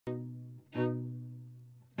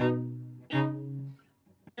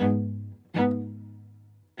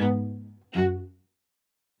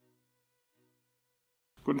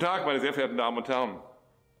Guten Tag, meine sehr verehrten Damen und Herren.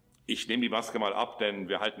 Ich nehme die Maske mal ab, denn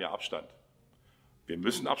wir halten ja Abstand. Wir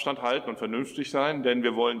müssen Abstand halten und vernünftig sein, denn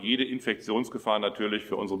wir wollen jede Infektionsgefahr natürlich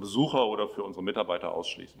für unsere Besucher oder für unsere Mitarbeiter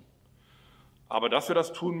ausschließen. Aber dass wir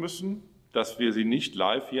das tun müssen, dass wir Sie nicht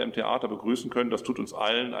live hier im Theater begrüßen können, das tut uns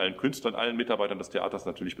allen Künstlern, allen Mitarbeitern des Theaters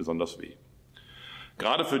natürlich besonders weh.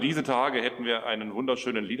 Gerade für diese Tage hätten wir einen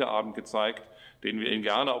wunderschönen Liederabend gezeigt, den wir Ihnen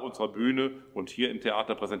gerne auf unserer Bühne und hier im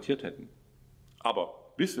Theater präsentiert hätten. Aber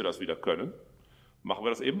bis wir das wieder können, machen wir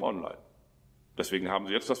das eben online. Deswegen haben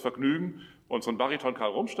Sie jetzt das Vergnügen, unseren Bariton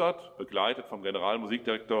Rumstadt, begleitet vom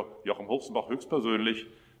Generalmusikdirektor Jochem Hochstenbach höchstpersönlich,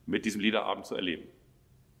 mit diesem Liederabend zu erleben.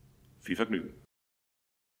 Viel Vergnügen.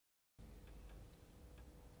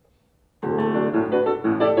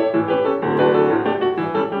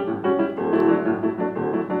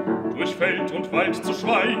 Durch Feld und Wald zu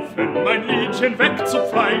schweifen, mein Liedchen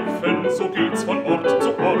wegzupfeifen, so geht's von Ort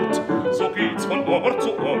zu Ort, so geht's von Ort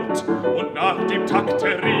zu Ort. Und nach dem Takt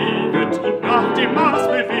erreget und nach dem Maß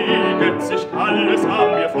beweget sich alles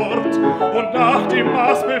an mir fort. Und nach dem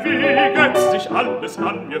Maß beweget sich alles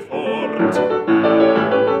an mir fort.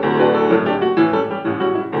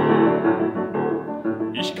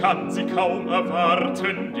 Ich kann sie kaum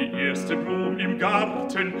erwarten, die erste Blume im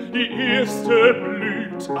Garten, die erste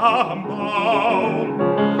blüht am Baum.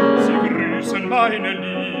 Sie grüßen meine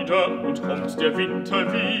Lieder und kommt der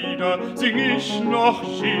Winter wieder, sing ich noch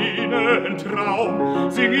jenen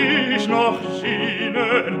Traum, sing ich noch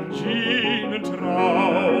jenen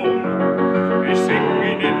Traum. Ich sing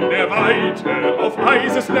ihn in der Weite, auf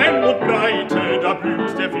Eises Länge und Breite, da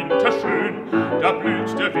blüht der Winter schön, da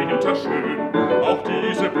blüht der Winter schön. Auch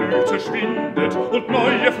diese Blüte schwindet und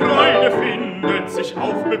neue Freude findet sich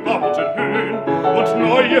auf bebauten Höhen. Und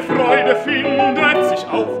neue Freude findet sich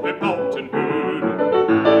auf bebauten Höhen.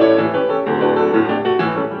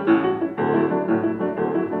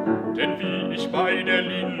 Denn wie ich bei der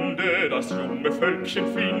Linde das junge Völkchen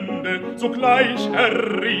finde, sogleich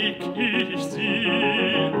erreg ich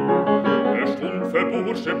sie. Der stumpfe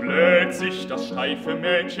Bursche bläht sich, das steife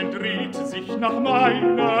Mädchen dreht sich nach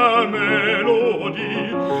meiner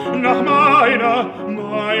Melodie, nach meiner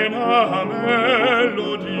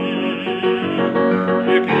Melodie.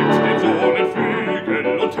 Ihr gebt den Sohnen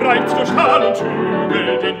Flügel und treibt durch Tal und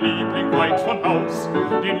Hügel den Liebling weit von Haus,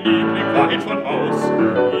 den Liebling weit von Haus.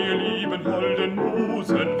 Ihr lieben holden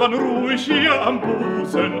Musen, wann ruh ich hier am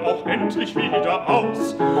Busen auch endlich wieder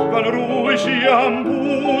aus? Wann ruh ich hier am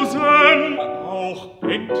Busen auch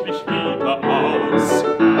endlich wieder aus?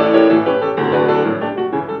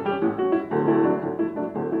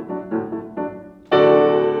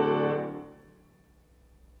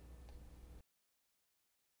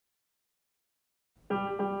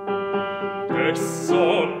 Des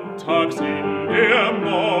Sonntags in der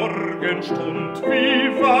Morgenstund,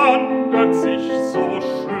 wie wandert sich so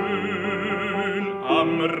schön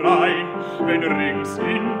am Rhein, wenn rings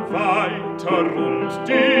in weiter Rund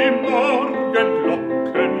die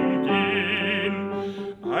Morgenglocken gehen.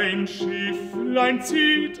 Ein Schifflein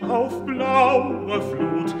zieht auf blauer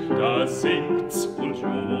Flut, da singt's und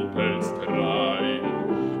jubelt's drein.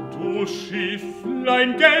 Du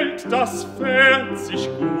Schifflein Geld, das fährt sich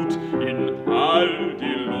gut in all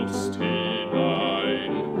die Lust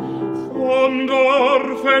hinein. Vom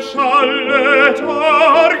Dorfe schallet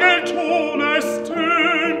Orgelton, es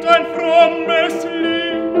tönt ein frommes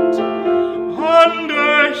Lied.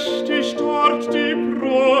 Andächtig dort die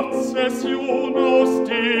Prozession aus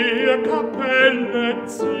der Kapelle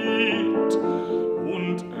zieht.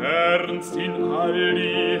 Und ernst in all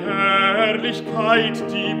die Herrlichkeit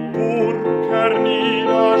die Burg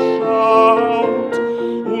herniederschaut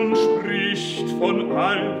und spricht von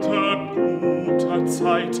alter guter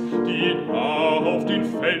Zeit, die auf den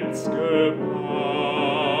Fels gebaut.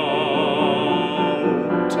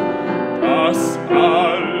 Das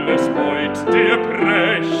alles beut der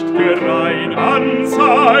prächt'ge Rhein an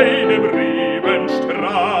seinem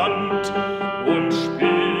Rebenstrand und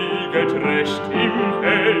spiegelt recht im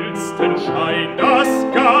hellsten Schein das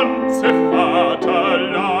ganze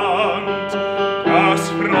Vaterland. Das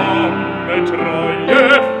fromme,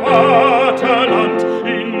 treue Vaterland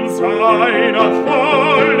in seiner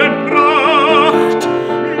vollen Pracht,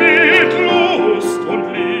 mit Lust und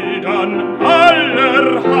Liedern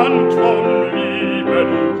allerhand vom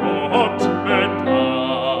lieben Gott bedacht.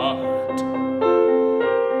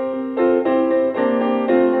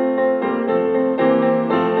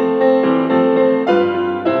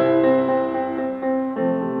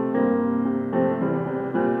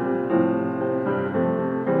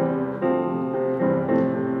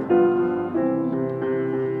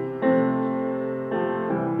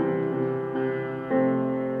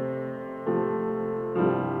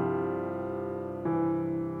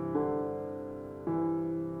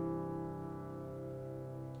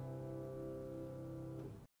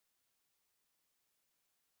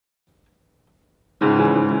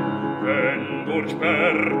 durch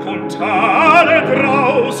Berg und Tale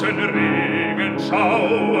draußen Regen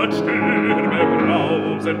schauert, Stürme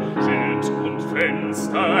brausen, Schild und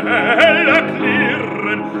Fenster heller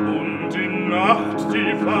klirren und in Nacht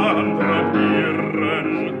die Wanderer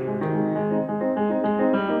irren.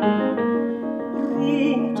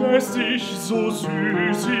 Ruht es sich so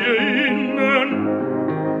süß hier innen,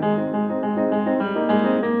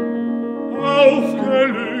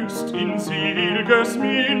 aufgelöst in seliges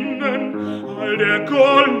Minnen, all der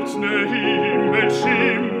goldne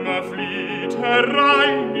Himmelsschimmer flieht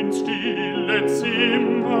herein ins stille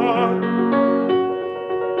Zimmer.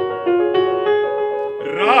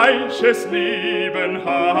 Reiches Leben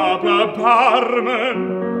hab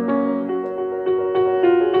Erbarmen,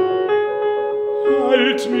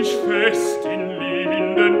 halt mich fest in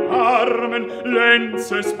liebenden Armen,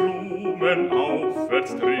 Lenzes Blumen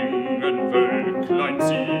aufwärts dringen, Wölklein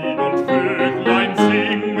ziehen und Vöglein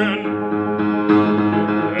singen.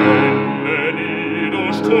 Ende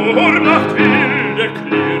Niedersturm macht wilde,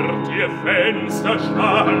 klirrt ihr Fenster,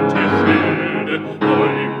 spannt ihr Schilde,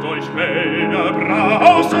 bäumt euch Wälder,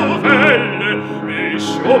 Braus und Welle, mich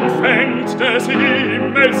umfängt des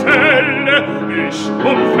Himmels Helle, mich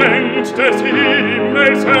umfängt des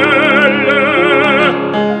Himmels Helle.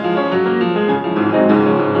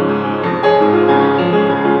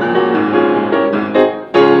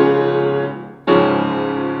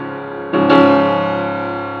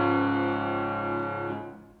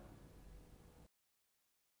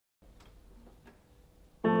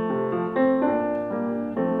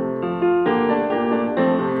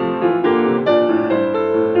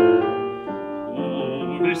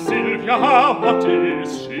 What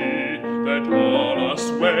is she that all us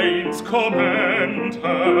swains commend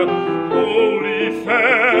her? Holy,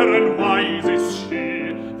 fair, and wise is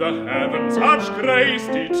she, the heavens such grace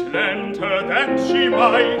did lend her, that she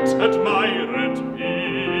might admired be.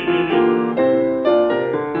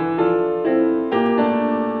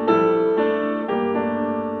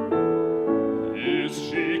 Is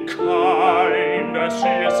she kind as she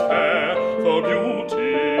is fair, for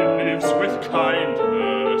beauty lives with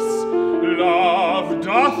kindness? Love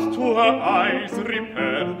doth to her eyes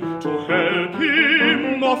repair, to help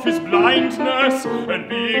him of his blindness, and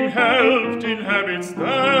being helped inhabits there.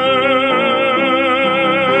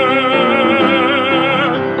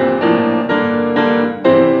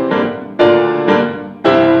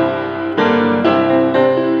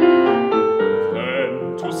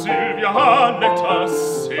 Then to Sylvia let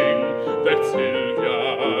us sing, that Sylvia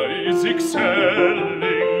is excelling.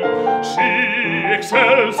 She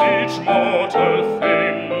excels each mortal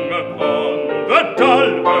thing upon the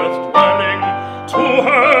dull earth dwelling. To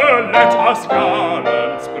her let us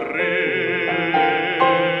garlands bring.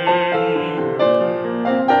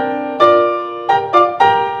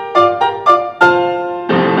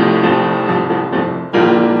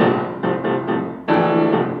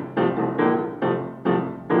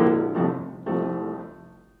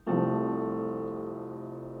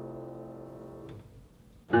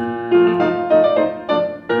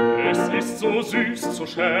 So süß zu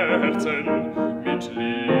scherzen, mit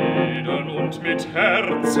Liedern und mit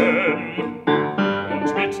Herzen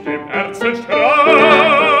und mit dem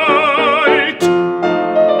Herzenstreit.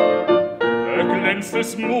 Glänzt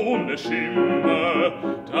des Mondes Schimmer,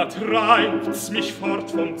 da treibt's mich fort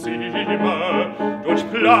vom Zimmer, durch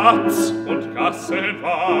Platz und Gassen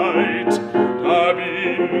weit. Da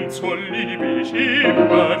bin zur Liebe ich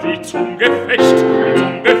immer wie zum Gefecht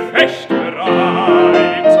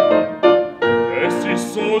bereit.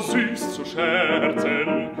 So süß zu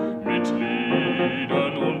scherzen, mit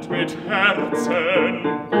Liedern und mit Herzen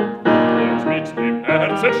und mit dem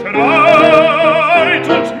Herzenstreit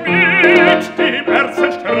und mit dem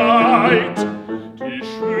Herzenstreit. Die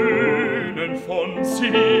Schönen von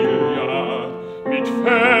Sevilla mit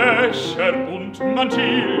Fächer und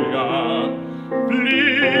Mantilla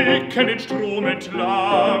blicken den Strom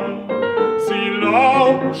entlang, sie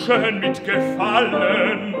lauschen mit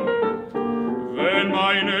Gefallen, wenn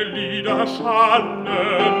meine Lieder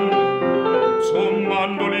schallen, zum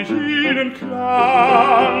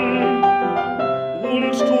Mandolinenklang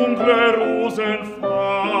und dunkle Rosen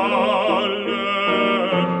fallen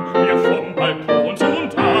mir vom Balkon zum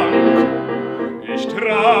Dank. Ich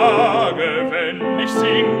trage, wenn ich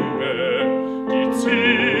singe, die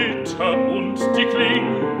Zither und die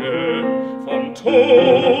Klinge von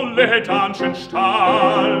toledanschen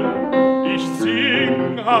Stahl. Ich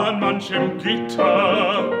sing an manchem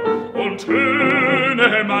Gitter und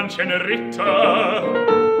töne manchen Ritter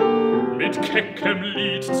mit keckem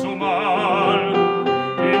Lied zumal.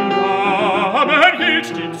 Den Namen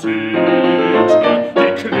gilt die Zither,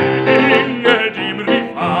 die Klinge,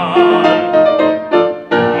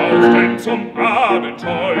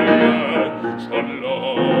 Abenteuer, schon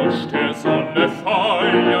loscht der Sonne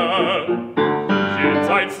Feuer,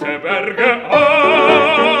 jenseits der Berge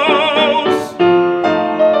aus.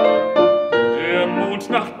 Der Mond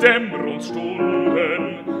nach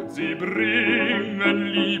Dämmerungsstunden, sie bringen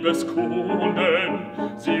Liebeskunden,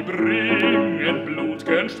 sie bringen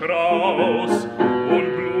blutgen Strauß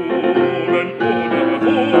und Blumen oder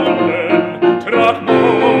Wunden, trag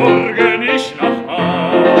morgen ich nach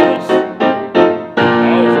Haus.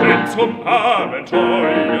 Auf denn zum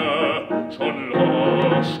Abenteuer, schon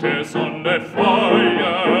loscht der Sonne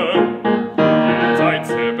Feuer,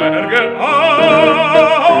 jenseits der Berge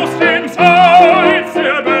aus, jenseits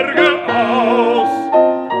der Berge aus,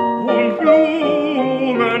 und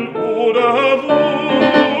Blumen oder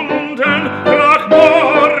Wunden, trag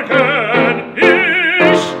morgen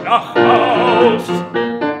ich nach Haus.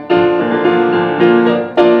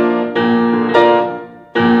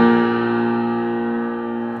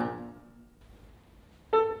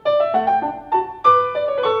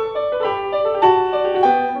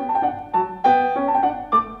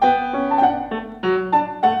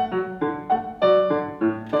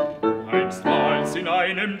 Einstmals in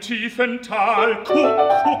einem tiefen Tal,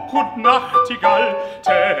 Kuckuck und Nachtigall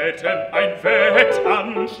täten ein Wett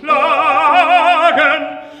anschlagen,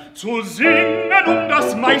 zu singen um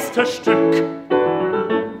das Meisterstück.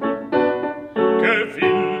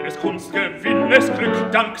 Gewinn es Kunst, gewinn es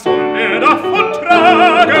Glück, Dank soll er davon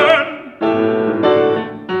tragen.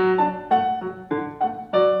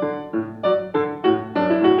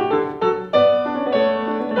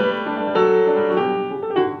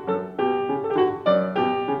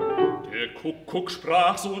 Kuckuck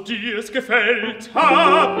sprach, so dir es gefällt,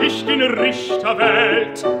 hab ich den Richter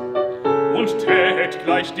wählt und tät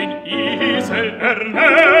gleich den Esel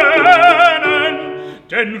ernennen,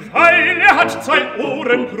 denn weil er hat zwei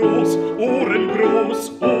Ohren groß, Ohren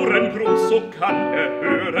groß, Ohren groß, so kann er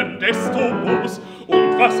hören, desto Buß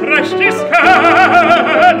und was recht ist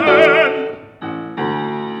kennen.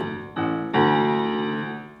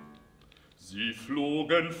 Sie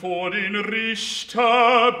flogen vor den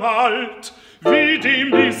Richter bald, wie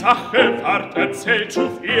dem die Sache ward erzählt,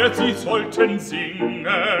 schuf er, sie sollten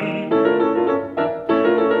singen.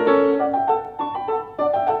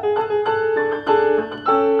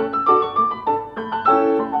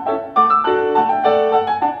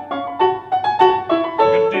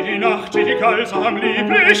 Die Nachtigall sang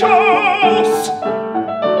lieblich aus.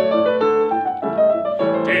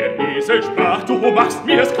 Der Esel sprach, du machst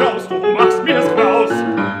mir's Klaus, du machst mir's Klaus.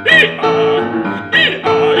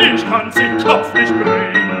 Ia, ich kann's in Kopf nicht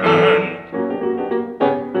bringen.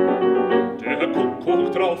 Der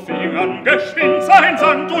Kuckuck drauf fing an, geschwind sein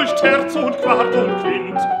Sang durch Terz und Quart und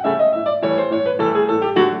Quint.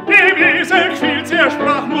 Dem Esel quält's, er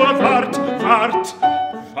sprach nur wart, wart,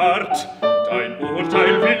 wart. Dein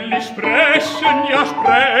Urteil will ich sprechen, ja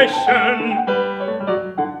sprechen.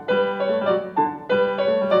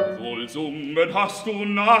 Summen hast du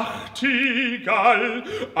Nachtigall,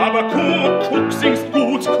 aber Kuckuck singst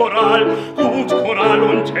gut Choral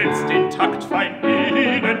und hältst den Takt fein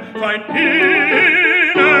innen, fein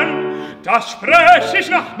innen. Das sprech ich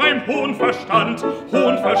nach meinem hohen Verstand,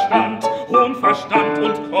 hohen Verstand, hohen Verstand,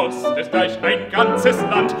 und kostet gleich ein ganzes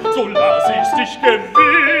Land, so lass ich's dich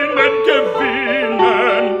gewinnen,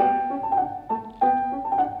 gewinnen.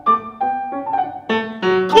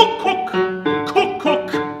 Kuckuck,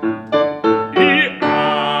 Kuckuck,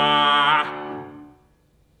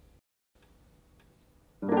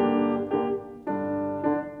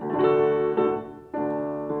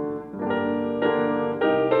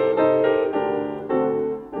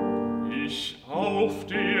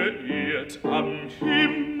 am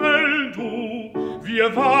Himmel du,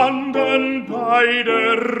 wir wandern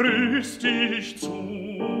beide rüstig zu.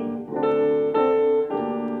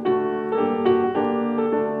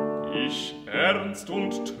 Ich ernst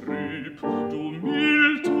und trüb, du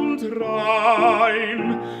mild und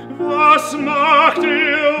rein, was mag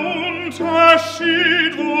der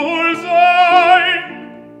Unterschied wohl sein?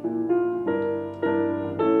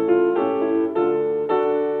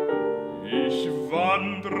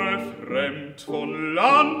 Wandre fremd von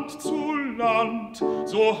Land zu Land,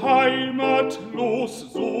 so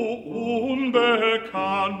heimatlos, so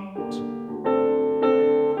unbekannt.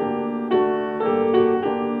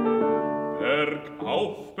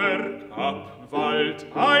 Bergauf, bergab, Wald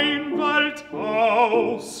ein, Wald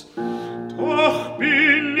aus, doch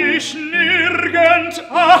bin ich nirgend,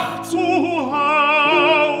 ach, zu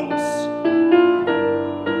Haus.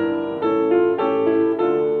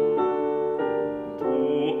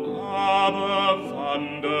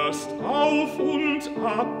 Auf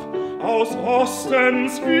aus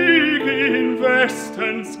Ostens Wiege in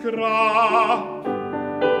Westens Grab.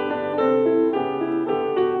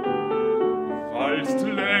 Weilst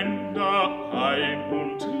Länder ein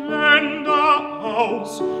und Länder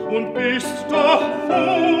aus und bist doch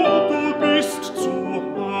wo du bist zu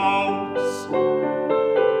Haus.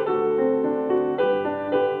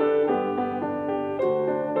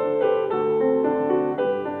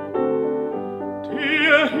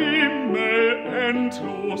 Der Himmel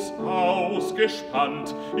endlos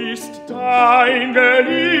ausgespannt ist dein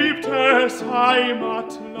geliebtes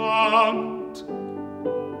Heimatland.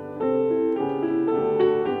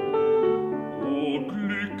 O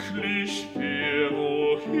glücklich wer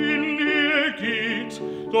wohin ihr geht,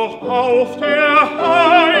 doch auf der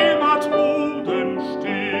Heimat Boden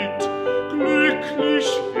steht. Glücklich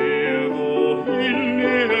wer wohin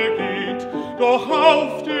ihr geht, doch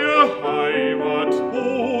auf der Heimat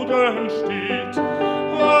Boden steht.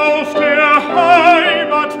 Auf der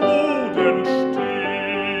Heimat Boden steht.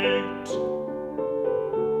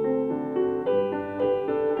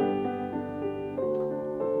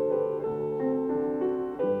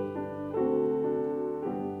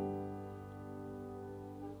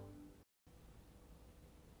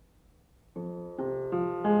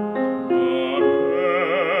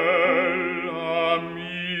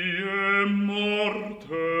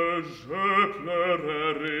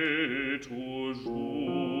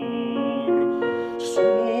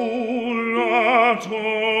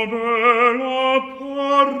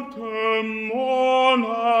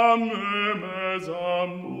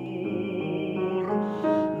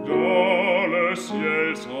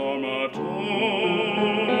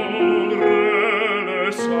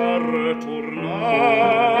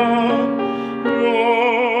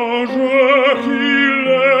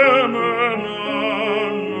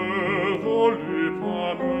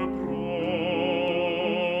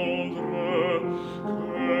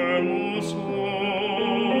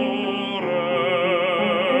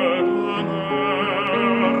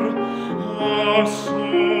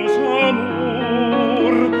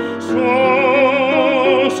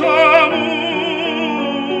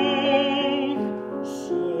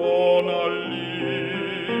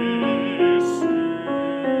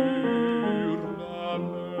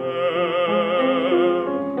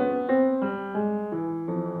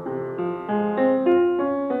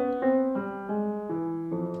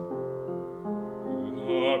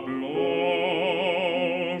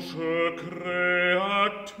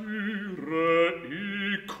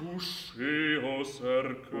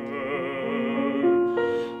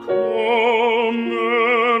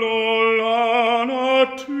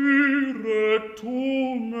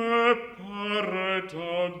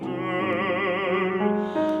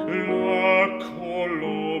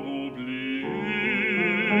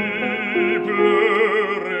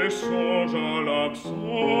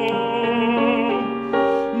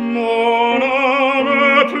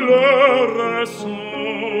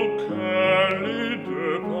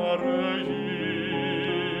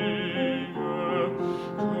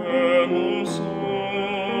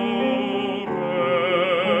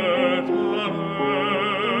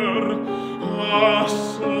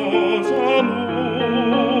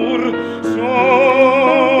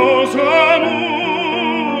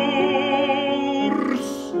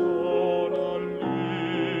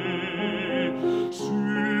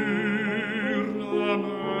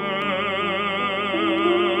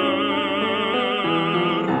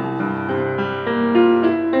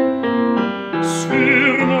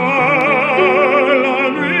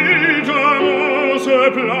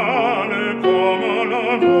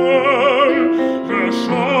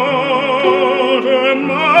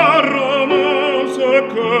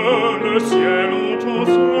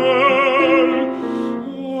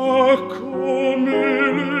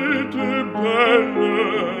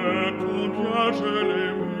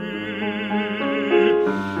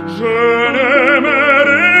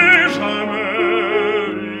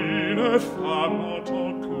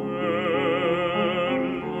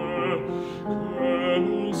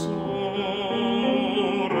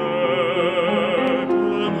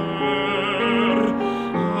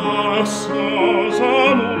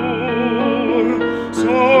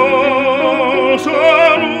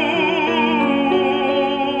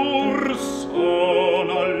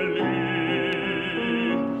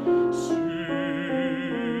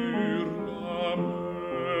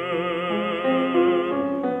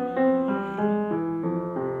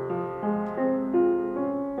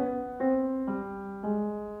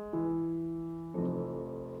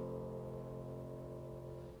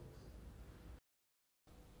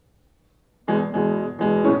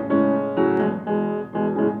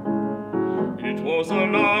 was a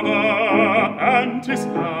lover country's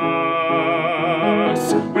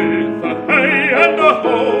lass, with a hey and a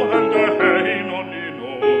ho and a hey nonny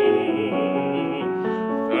no,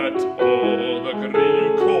 that all the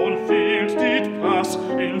green cornfields did pass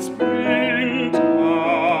in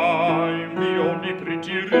springtime, the only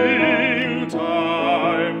pretty ring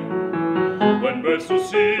time, when birds do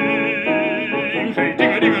sing, hey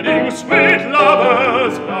ding-a-ding-a-ding, sweet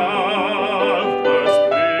lovers love the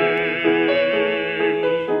spring.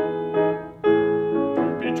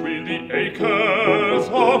 Between the acres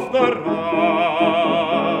of the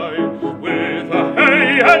rye, with a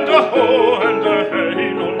hey and a ho and a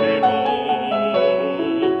hey nonny no,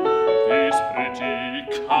 these pretty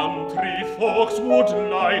country folks would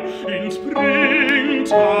lie in springtime,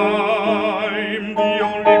 the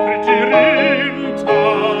only pretty ring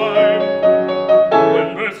time, when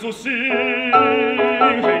birds do sing,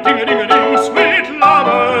 hey ding-a-ding-a-ding, sweet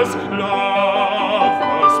lovers love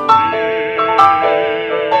the spring.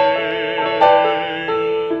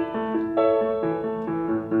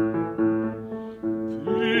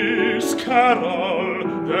 This carol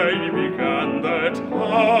they began that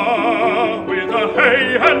hour, with a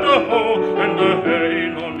hey and a ho and a hey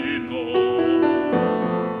nonny no.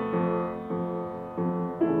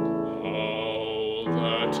 How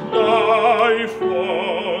that life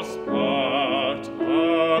was but a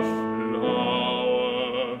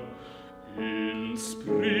flower in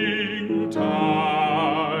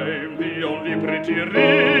springtime, the only pretty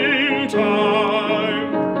ring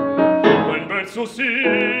time, when birds do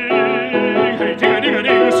sing, hey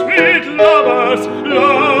ding-a-ding-a-ding, sweet lovers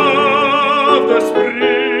love the spring.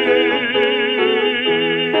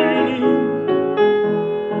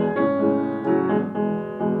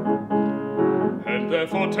 And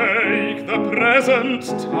therefore take the present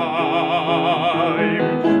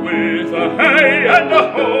time, with a hey and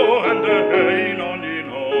a ho and a hey nonny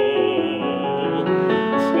no,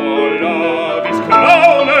 for love is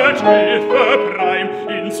crowned with the prime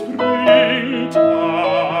in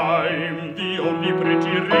springtime, the only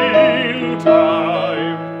pretty ring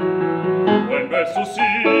time, when birds do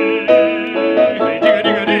sing, hey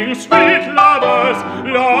ding-a-ding-a-ding, sweet lovers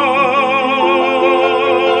love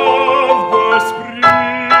the spring.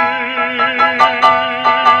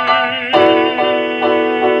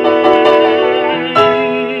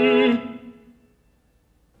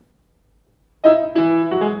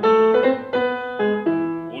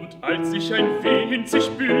 Und als ich ein winzig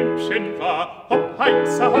Bübchen war, hopp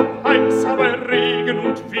heißer bei Regen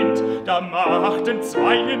und Wind, da machten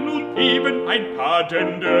zwei nun eben ein paar,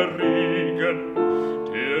 denn der Regen,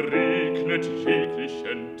 der regnet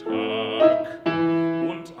jeglichen Tag.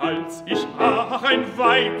 Und als ich ein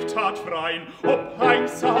Weib tat frein, hopp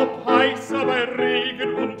heißer bei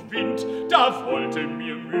Regen und Wind, da wollte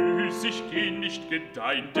mir müßig gehen nicht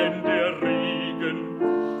gedeihen, denn der Regen,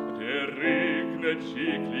 der regnet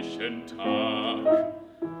jeglichen Tag.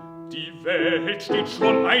 Die Welt steht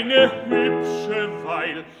schon eine hübsche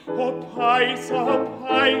Weil, hopp heißer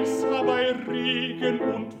bei Regen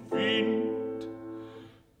und Wind.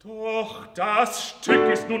 Doch das Stück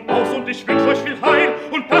ist nun aus und ich wünsch euch viel Heil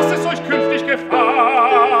und dass es euch künftig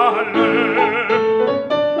gefallen.